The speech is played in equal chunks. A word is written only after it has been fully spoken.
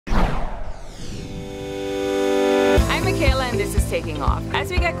taking off.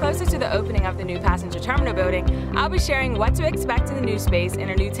 As we get closer to the opening of the new passenger terminal building, I'll be sharing what to expect in the new space in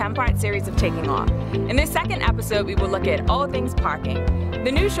a new 10-part series of Taking Off. In this second episode, we will look at all things parking.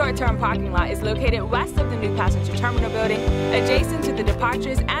 The new short-term parking lot is located west of the new passenger terminal building, adjacent to the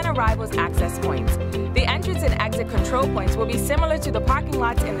departures and arrivals access points. The entrance and exit control points will be similar to the parking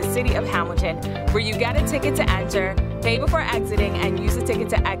lots in the city of Hamilton, where you get a ticket to enter, pay before exiting, and use a ticket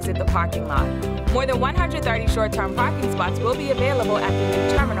to exit the parking lot. More than 130 short-term parking spots will be available at the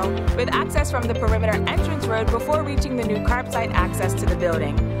new terminal, with access from the perimeter entrance road before reaching the new curbside access to the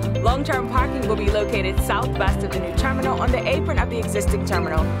building. Long-term parking will be located southwest of the new terminal on the apron of the existing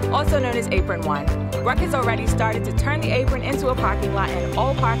terminal, also known as Apron 1. Work has already started to turn the apron into a parking lot, and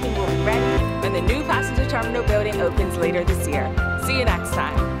all parking will be ready when the new passenger terminal building opens later this year. See you next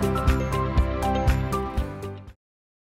time.